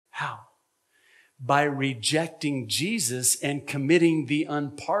How? By rejecting Jesus and committing the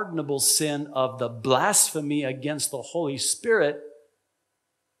unpardonable sin of the blasphemy against the Holy Spirit,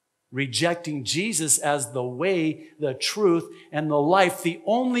 rejecting Jesus as the way, the truth, and the life, the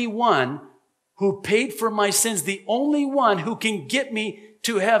only one who paid for my sins, the only one who can get me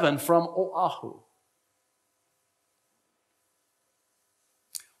to heaven from Oahu.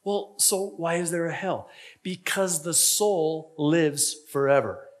 Well, so why is there a hell? Because the soul lives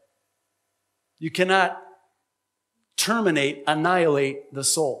forever. You cannot terminate, annihilate the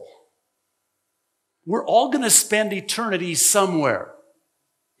soul. We're all going to spend eternity somewhere.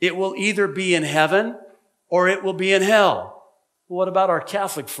 It will either be in heaven or it will be in hell. What about our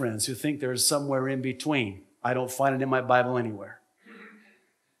Catholic friends who think there's somewhere in between? I don't find it in my Bible anywhere.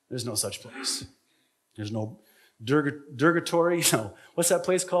 There's no such place. There's no Durgatory? No. What's that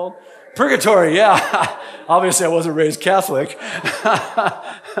place called? Purgatory, yeah. Obviously, I wasn't raised Catholic.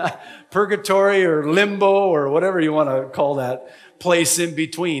 Purgatory or limbo or whatever you want to call that place in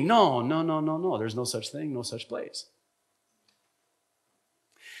between. No. There's no such thing, no such place.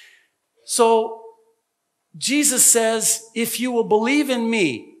 So, Jesus says, if you will believe in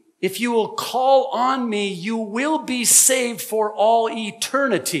me, if you will call on me, you will be saved for all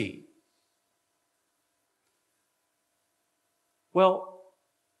eternity. Well,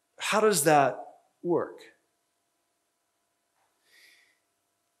 how does that work?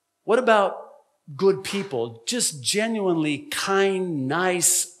 What about good people, just genuinely kind,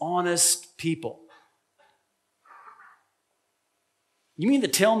 nice, honest people? You mean to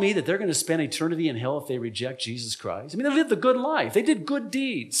tell me that they're going to spend eternity in hell if they reject Jesus Christ? I mean, they lived a good life. They did good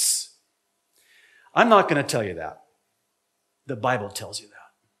deeds. I'm not going to tell you that. The Bible tells you that.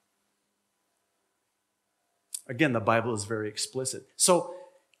 Again, the Bible is very explicit. So,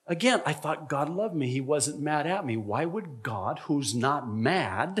 again, I thought God loved me. He wasn't mad at me. Why would God, who's not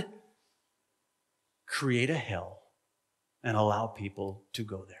mad, create a hell and allow people to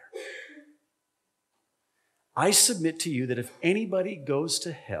go there? I submit to you that if anybody goes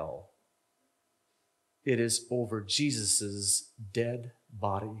to hell, it is over Jesus' dead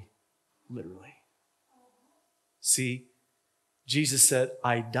body, literally. See, Jesus said,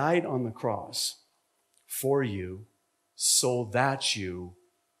 I died on the cross for you so that you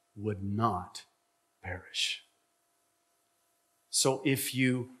would not perish. So if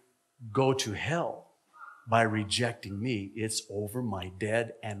you go to hell by rejecting me, it's over my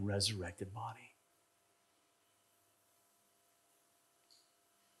dead and resurrected body.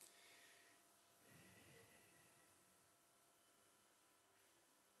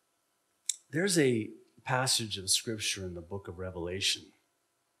 There's a passage of Scripture in the book of Revelation.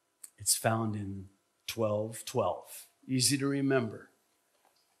 It's found in 12:12. Easy to remember.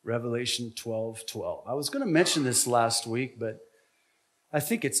 Revelation 12:12. I was going to mention this last week, but I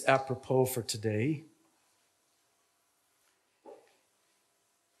think it's apropos for today.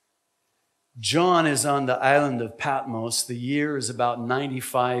 John is on the island of Patmos. The year is about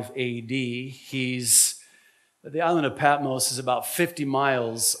 95 AD. The island of Patmos is about 50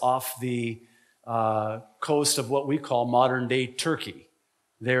 miles off the coast of what we call modern-day Turkey,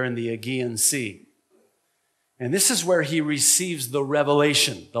 there in the Aegean Sea. And this is where he receives the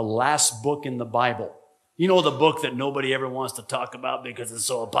Revelation, the last book in the Bible. You know, the book that nobody ever wants to talk about because it's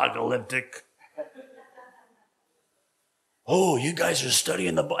so apocalyptic. Oh, you guys are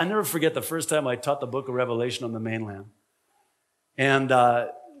studying the book. I never forget the first time I taught the book of Revelation on the mainland. And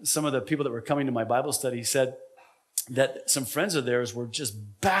some of the people that were coming to my Bible study said that some friends of theirs were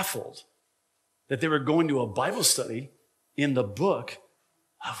just baffled that they were going to a Bible study in the book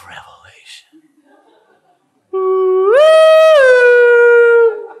of Revelation.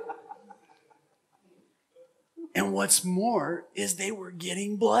 And what's more is they were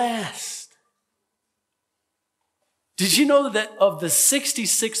getting blessed. Did you know that of the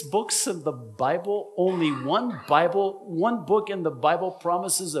 66 books of the Bible, only one book in the Bible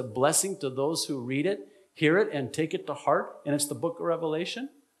promises a blessing to those who read it, hear it, and take it to heart, and it's the book of Revelation?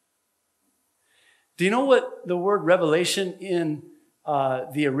 Do you know what the word revelation in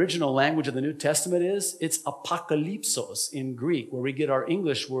the original language of the New Testament is? It's apokalypsos in Greek, where we get our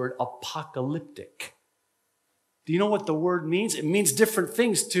English word apocalyptic. Do you know what the word means? It means different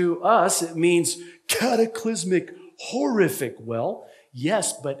things to us. It means cataclysmic, horrific. Well,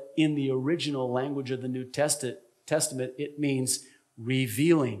 yes, but in the original language of the New Testament, it means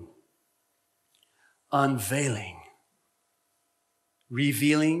revealing, unveiling,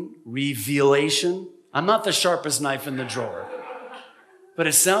 revelation. I'm not the sharpest knife in the drawer, but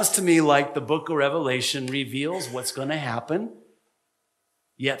it sounds to me like the book of Revelation reveals what's going to happen,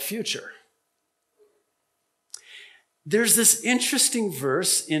 yet future. there's this interesting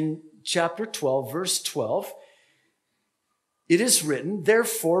verse in chapter 12, verse 12. It is written,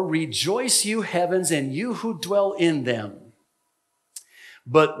 therefore rejoice, you heavens, and you who dwell in them.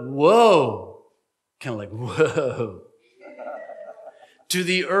 But woe, kind of like, whoa, to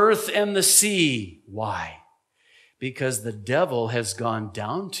the earth and the sea. Why? Because the devil has gone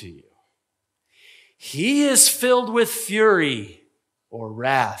down to you. He is filled with fury or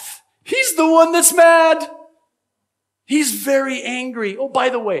wrath. He's the one that's mad. He's very angry. Oh, by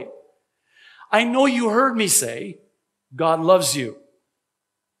the way, I know you heard me say, God loves you.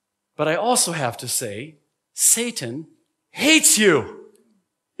 But I also have to say, Satan hates you.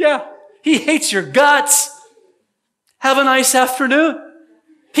 Yeah, he hates your guts. Have a nice afternoon.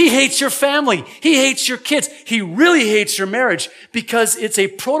 He hates your family. He hates your kids. He really hates your marriage because it's a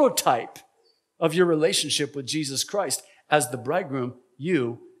prototype of your relationship with Jesus Christ. As the bridegroom,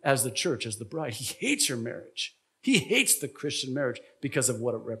 you as the church, as the bride. He hates your marriage. He hates the Christian marriage because of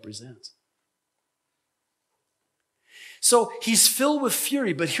what it represents. So he's filled with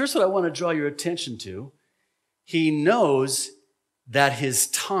fury, but here's what I want to draw your attention to. He knows that his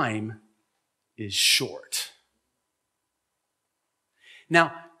time is short.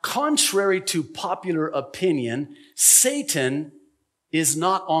 Now, contrary to popular opinion, Satan is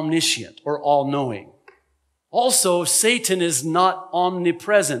not omniscient or all-knowing. Also, Satan is not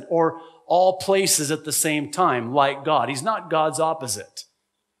omnipresent or all places at the same time like God. He's not God's opposite.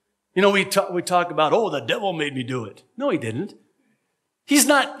 You know, we talk about, oh, the devil made me do it. No, he didn't. He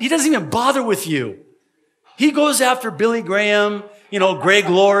doesn't even bother with you. He goes after Billy Graham, Greg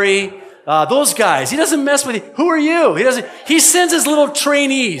Laurie, those guys. He doesn't mess with you. Who are you? He sends his little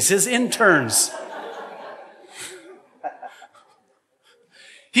trainees, his interns.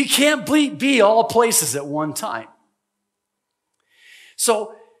 He can't be all places at one time.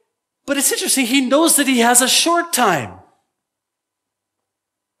 So, but it's interesting. He knows that he has a short time.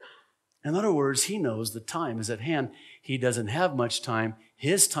 In other words, he knows the time is at hand. He doesn't have much time.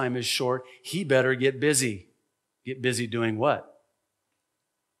 His time is short. He better get busy. Get busy doing what?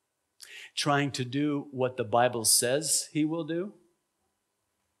 Trying to do what the Bible says he will do.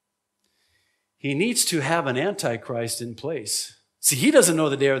 He needs to have an antichrist in place. See, he doesn't know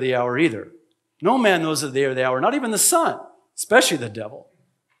the day or the hour either. No man knows the day or the hour, not even the Son, especially the devil.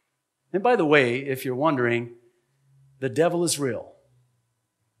 And by the way, if you're wondering, the devil is real.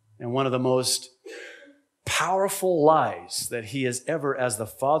 And one of the most powerful lies that he has ever, as the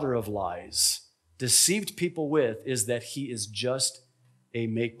father of lies, deceived people with is that he is just a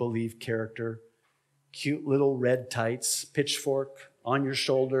make-believe character, cute little red tights, pitchfork on your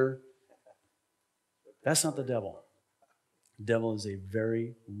shoulder. That's not the devil. The devil is a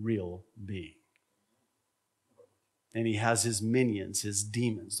very real being. And he has his minions, his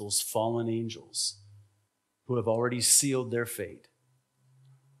demons, those fallen angels who have already sealed their fate.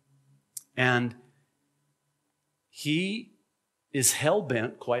 And he is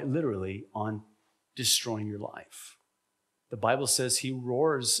hell-bent, quite literally, on destroying your life. The Bible says he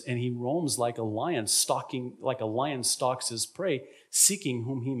roars and he roams like a lion, stalks his prey, seeking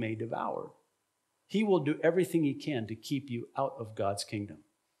whom he may devour. He will do everything he can to keep you out of God's kingdom,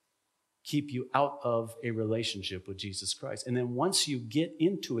 keep you out of a relationship with Jesus Christ. And then once you get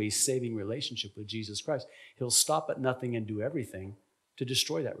into a saving relationship with Jesus Christ, he'll stop at nothing and do everything to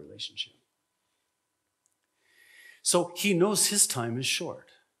destroy that relationship. So he knows his time is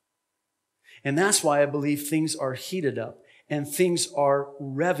short. And that's why I believe things are heated up and things are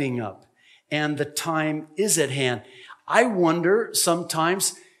revving up and the time is at hand. I wonder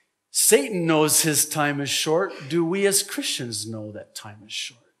sometimes, Satan knows his time is short. Do we as Christians know that time is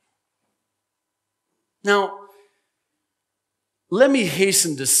short? Now, let me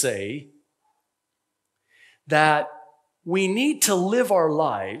hasten to say that we need to live our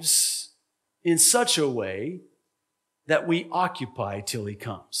lives in such a way that we occupy till he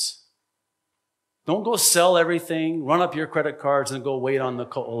comes. Don't go sell everything, run up your credit cards, and go wait on the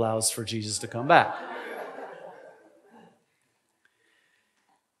coattails for Jesus to come back.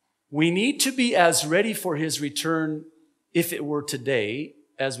 We need to be as ready for his return, if it were today,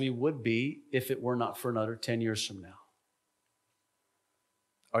 as we would be if it were not for another 10 years from now.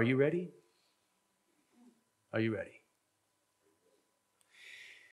 Are you ready? Are you ready?